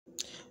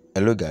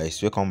Hello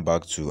guys, welcome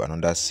back to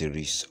another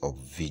series of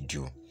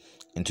video.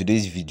 In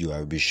today's video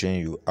I'll be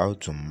showing you how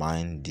to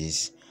mine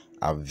this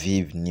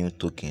Avive new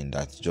token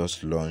that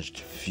just launched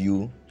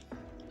few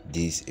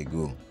days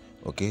ago.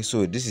 Okay,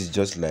 so this is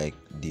just like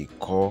the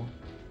core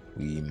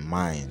we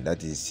mine,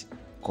 that is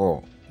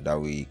core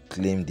that we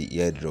claimed the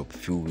airdrop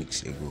few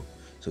weeks ago.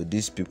 So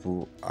these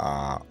people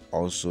are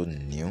also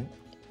new.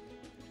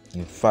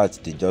 In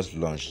fact, they just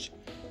launched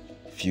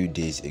few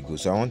days ago.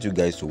 So I want you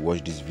guys to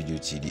watch this video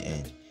till the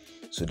end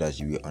so that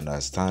you will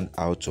understand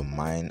how to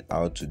mine,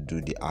 how to do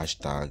the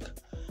hashtag,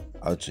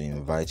 how to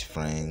invite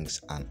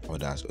friends and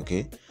others.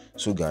 Okay,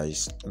 so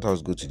guys, let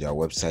us go to their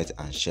website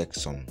and check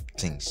some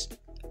things.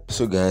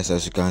 So guys,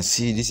 as you can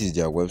see, this is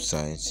their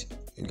website.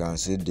 You can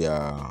see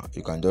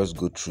you can just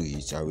go through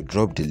it. I will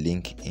drop the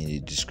link in the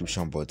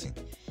description button.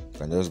 You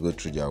can just go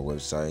through their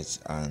website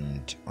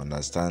and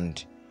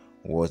understand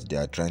what they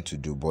are trying to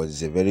do. But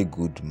it's a very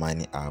good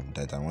mining app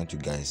that I want you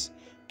guys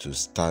to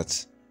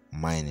start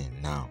mining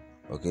now.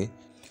 Okay,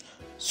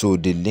 so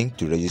the link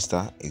to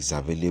register is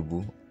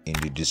available in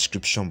the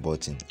description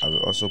button. I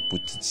will also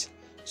put it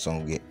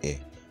somewhere here.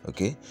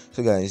 Okay,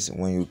 so guys,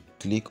 when you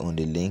click on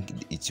the link,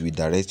 it will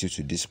direct you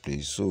to this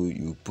place. So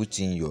you put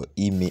in your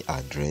email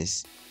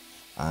address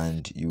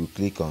and you will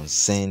click on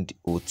send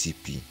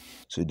OTP.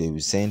 So they will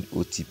send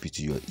OTP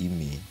to your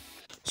email.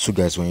 So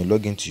guys, when you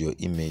log into your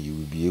email, you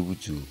will be able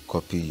to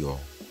copy your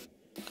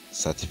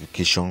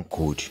certification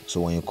code.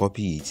 So when you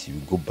copy it, you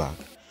go back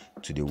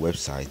to the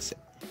website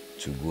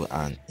to go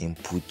and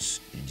input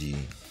the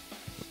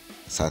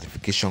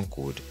certification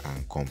code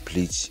and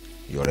complete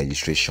your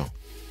registration.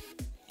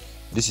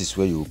 This is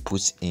where you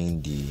put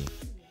in the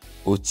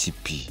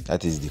OTP,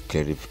 that is the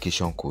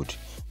clarification code,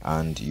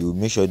 and you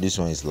make sure this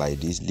one is like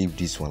this, leave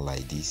this one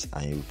like this,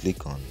 and you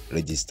click on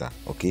register.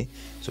 Okay,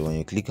 so when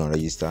you click on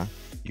register,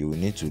 you will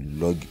need to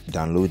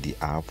download the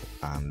app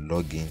and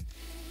log in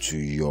to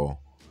your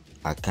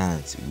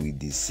account with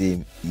the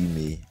same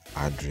email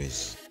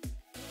address.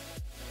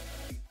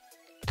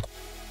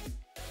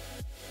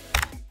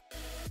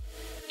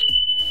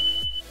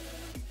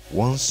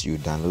 Once you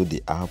download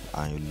the app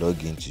and you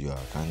log into your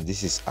account,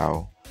 this is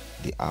how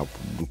the app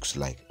looks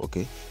like.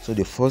 Okay, so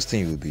the first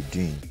thing you will be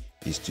doing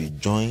is to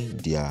join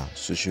their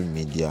social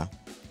media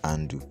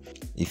handle.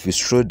 If you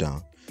scroll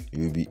down,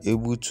 you will be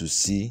able to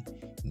see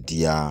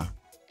their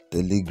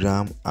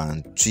Telegram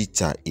and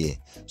Twitter here.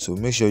 So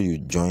make sure you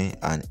join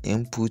and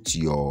input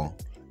your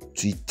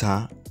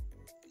Twitter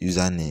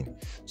username.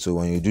 So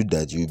when you do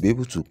that, you'll be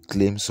able to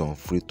claim some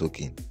free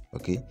token.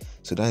 Okay,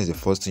 so that is the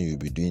first thing you'll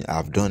be doing.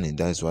 I've done it,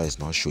 that's why it's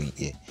not showing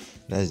here.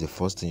 That is the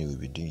first thing you'll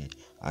be doing,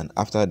 and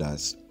after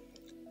that,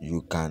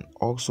 you can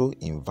also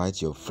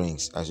invite your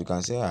friends. As you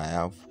can see, I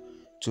have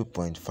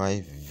 2.5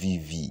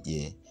 VV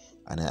here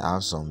and I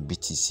have some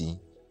BTC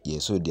here.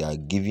 So they are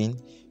giving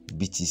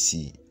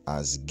BTC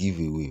as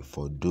giveaway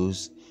for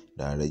those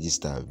that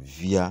register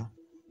via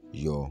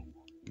your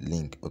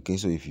link. Okay,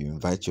 so if you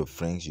invite your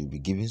friends, you'll be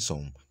giving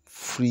some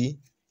free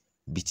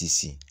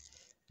BTC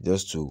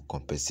just to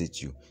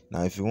compensate you.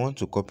 Now if you want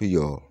to copy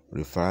your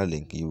referral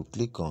link, you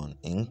click on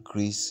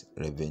increase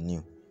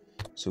revenue.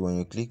 So when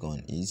you click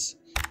on it,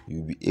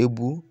 you'll be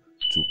able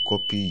to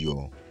copy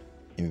your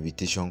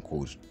invitation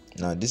code.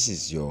 Now this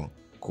is your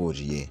code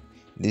here,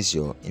 this is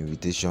your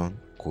invitation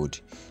code,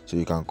 so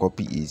you can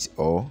copy it,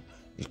 or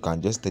you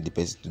can just tell the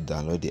person to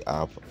download the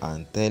app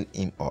and tell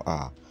him or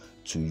her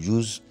to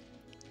use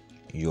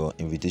your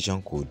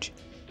invitation code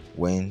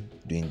when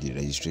doing the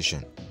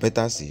registration.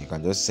 Better still, you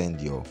can just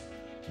send your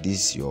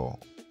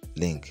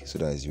link so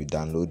that you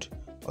download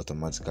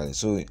automatically.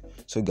 So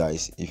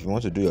guys, if you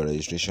want to do your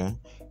registration,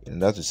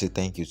 in order to say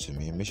thank you to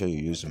me, make sure you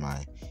use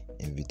my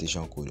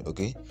invitation code.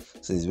 Okay,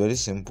 so it's very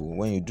simple.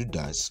 When you do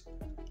that,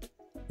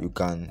 you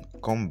can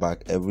come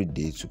back every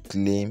day to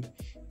claim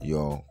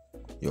your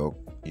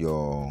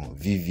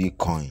VV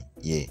coin.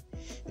 Yeah,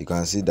 you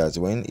can see that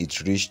when it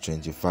reaches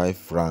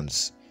 25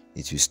 rounds,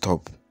 it will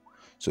stop.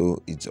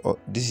 So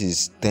this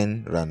is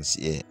 10 rounds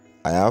here.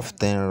 I have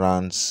 10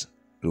 rounds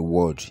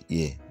reward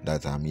here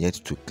that I'm yet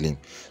to claim.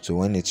 So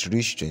when it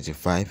reaches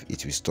 25,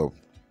 it will stop.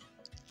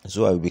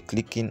 So I will be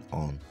clicking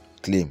on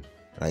claim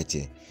right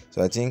here.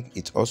 So I think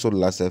it also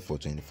lasted for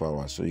 24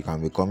 hours. So you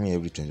can be coming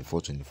every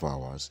 24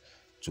 hours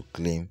to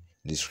claim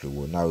this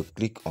reward. Now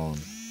click on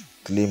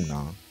claim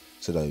now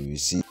so that you will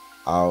see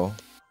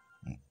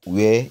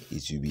where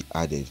it will be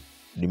added.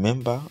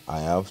 Remember, I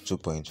have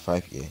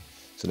 2.5 here.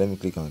 So let me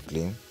click on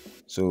claim.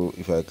 So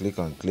if I click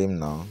on claim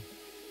now,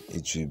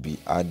 it will be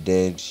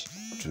added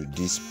to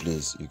this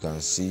place. You can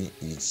see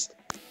it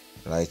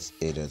right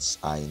here that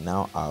I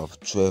now have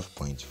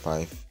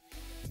 12.5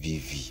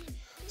 VV.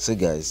 So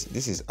guys,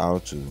 this is how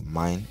to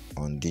mine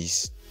on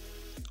this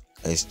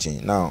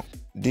exchange. Now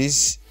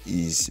this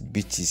is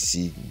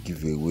BTC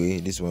giveaway.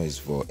 This one is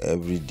for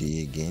every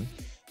day again.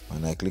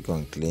 When I click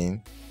on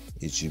claim,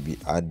 it should be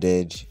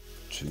added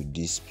to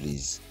this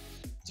place.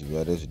 It will be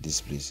added to this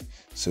place.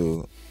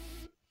 So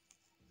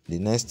the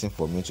next thing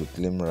for me to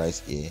claim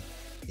right here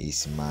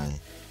is my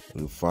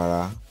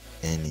referral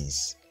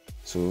earnings.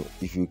 So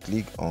if you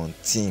click on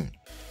team,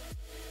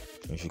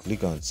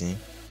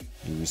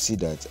 you will see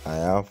that I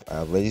have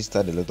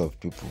registered a lot of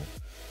people.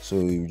 So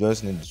you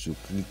just need to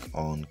click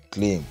on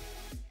claim.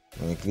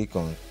 When you click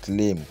on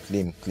claim,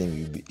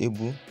 you'll be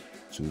able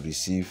to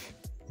receive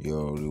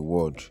your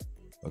reward.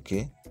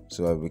 Okay,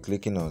 so I'll be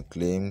clicking on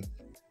claim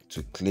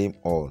to claim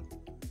all.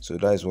 So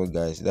that is what,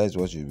 guys, that is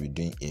what you'll be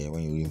doing here.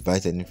 When you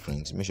invite any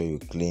friends, make sure you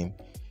claim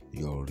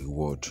your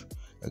reward.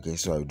 Okay,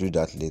 so I'll do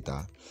that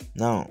later.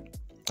 Now,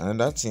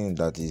 another thing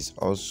that is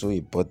also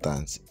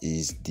important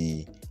is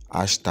the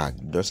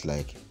hashtag, just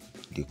like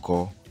the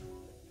core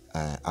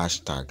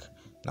hashtag.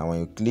 Now when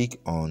you click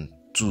on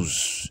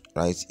tools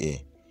right here,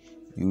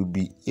 you will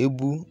be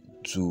able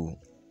to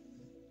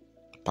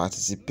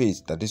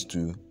participate, that is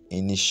to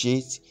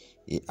initiate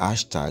a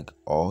hashtag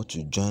or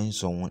to join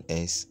someone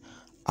else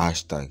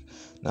hashtag.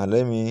 Now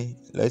let me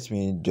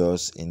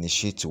just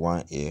initiate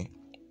one here.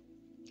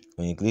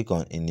 When you click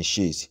on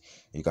initiate,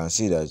 you can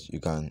see that you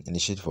can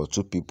initiate for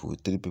 2 people,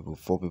 3 people,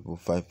 4 people,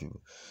 5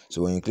 people.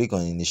 So when you click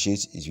on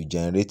initiate, it will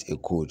generate a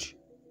code.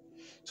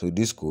 So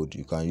this code,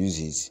 you can use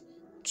it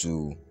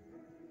to,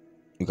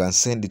 you can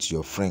send it to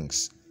your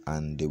friends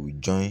and they will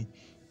join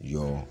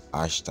your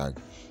hashtag.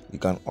 You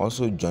can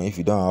also join, if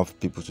you don't have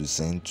people to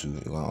send to, you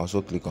can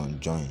also click on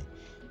join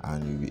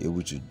and you'll be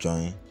able to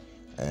join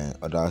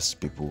others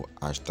people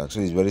hashtag.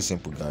 So it's very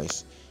simple,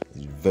 guys.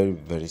 It's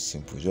very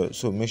simple.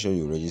 So make sure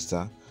you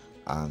register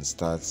and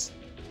start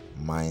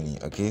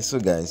mining. Okay, so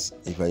guys,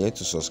 if you are yet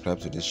to subscribe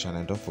to this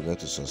channel, don't forget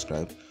to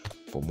subscribe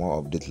for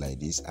more updates like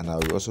this, and I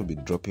will also be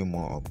dropping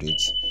more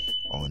updates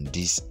on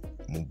this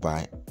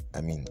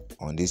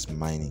on this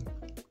mining.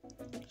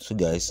 So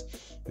guys,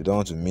 if you don't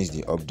want to miss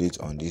the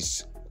update on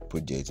this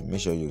project,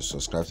 make sure you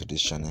subscribe to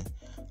this channel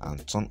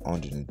and turn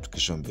on the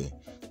notification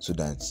bell so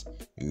that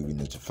you will be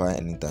notified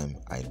anytime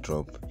I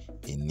drop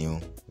a new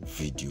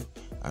video.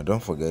 And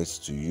don't forget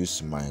to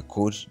use my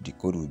code. The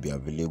code will be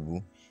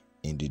available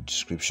in the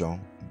description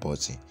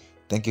button.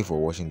 Thank you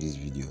for watching this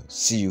video.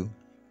 See you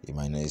in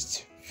my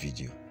next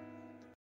video.